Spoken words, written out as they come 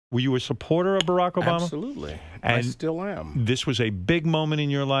Were you a supporter of Barack Obama? Absolutely. And I still am. This was a big moment in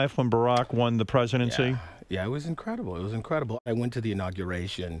your life when Barack won the presidency? Yeah, it was incredible. It was incredible. I went to the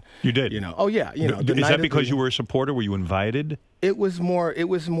inauguration. You did? You know. Oh yeah. You know. Is that because you were a supporter? Were you invited? It was more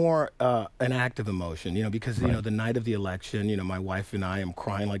an act of emotion, you know, because, you know, the night of the election, you know, my wife and I am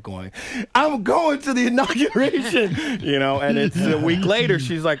crying like going, I'm going to the inauguration, you know, and it's a week later.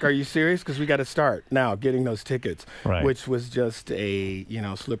 She's like, are you serious? Because we got to start now getting those tickets, which was just a, you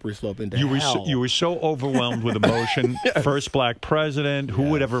know, slippery slope into hell. You were so overwhelmed with emotion. First black president. Who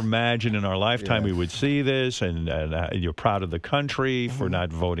would ever imagine in our lifetime we would see this? And you're proud of the country for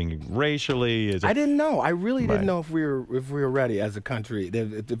not voting racially. I didn't know. I really didn't know if we were ready as a country,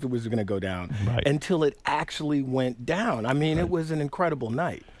 if it was going to go down, until it actually went down. I mean, it was an incredible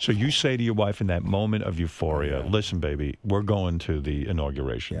night. So you say to your wife in that moment of euphoria, listen, baby, we're going to the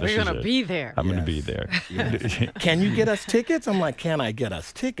inauguration. We're going to be there. I'm going to be there. Can you get us tickets? I'm like, can I get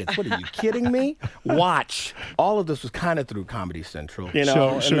us tickets? What, are you kidding me? Watch. All of this was kind of through Comedy Central. You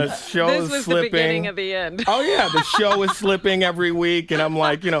know, and the show is this was slipping. The beginning of the end. Oh, yeah, the show is slipping every week. And I'm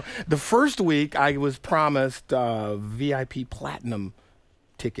like, you know, the first week I was promised VIP platinum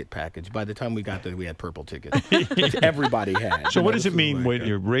ticket package. By the time we got there, we had purple tickets. Everybody had. So what does it mean when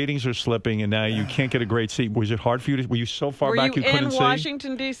your ratings are slipping and now you can't get a great seat? Was it hard for you? Were you so far back you couldn't see? Were you in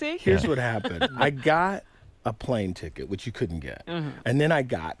Washington, D.C.? Here's what happened. I got a plane ticket, which you couldn't get. And then I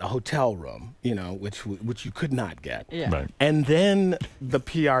got a hotel room, you know, which you could not get. And then the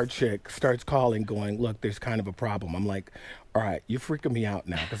PR chick starts calling going, look, there's kind of a problem. I'm like, all right, you're freaking me out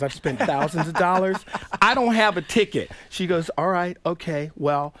now because I've spent thousands of dollars. I don't have a ticket. She goes, all right, okay,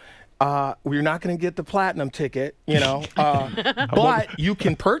 well, we're not going to get the platinum ticket, you know, but you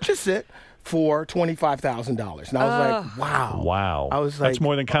can purchase it for $25,000. And I was like, wow. Wow. I was like, that's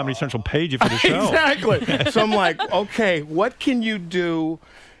more than Comedy Central paid you for the show. Exactly. So I'm like, okay, what can you do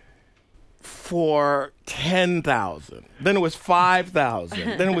for $10,000? Then it was $5,000.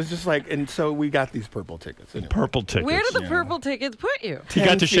 Then it was just like, and so we got these purple tickets. Anyway. Purple tickets. Where did the purple tickets put you? You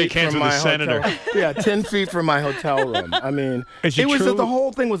got to shake hands with the senator. Yeah, 10 feet from my hotel room. I mean, the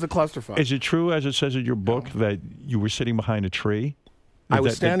whole thing was a clusterfuck. Is it true, as it says in your book, that you were sitting behind a tree? I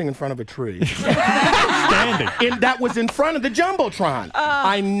was standing in front of a tree. Standing. That was in front of the Jumbotron.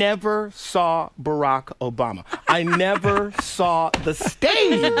 I never saw Barack Obama. I never saw the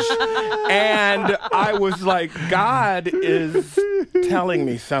stage. And I was like, God is telling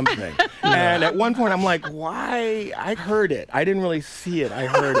me something. And at one point, I'm like, why? I heard it. I didn't really see it. I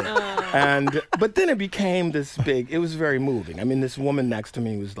heard it. But then it became this big, it was very moving. I mean, this woman next to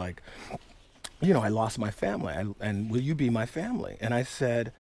me was like, you know, I lost my family, and will you be my family? And I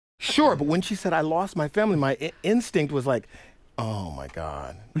said, sure. But when she said I lost my family, my instinct was like, oh my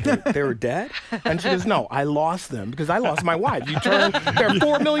God, they were dead? And she goes, no, I lost them because I lost my wife. There are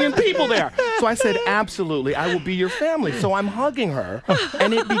 4 million people there. So I said, absolutely, I will be your family. So I'm hugging her,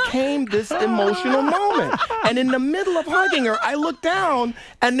 and it became this emotional moment. And in the middle of hugging her, I look down,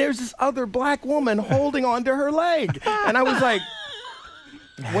 and there's this other black woman holding onto her leg. And I was like,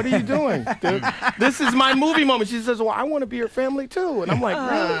 what are you doing, dude? This is my movie moment. She says, well, I want to be your family too. And I'm like,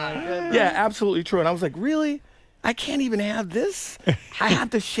 really? Yeah, absolutely true. And I was like, really? I can't even have this? I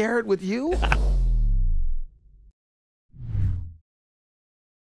have to share it with you?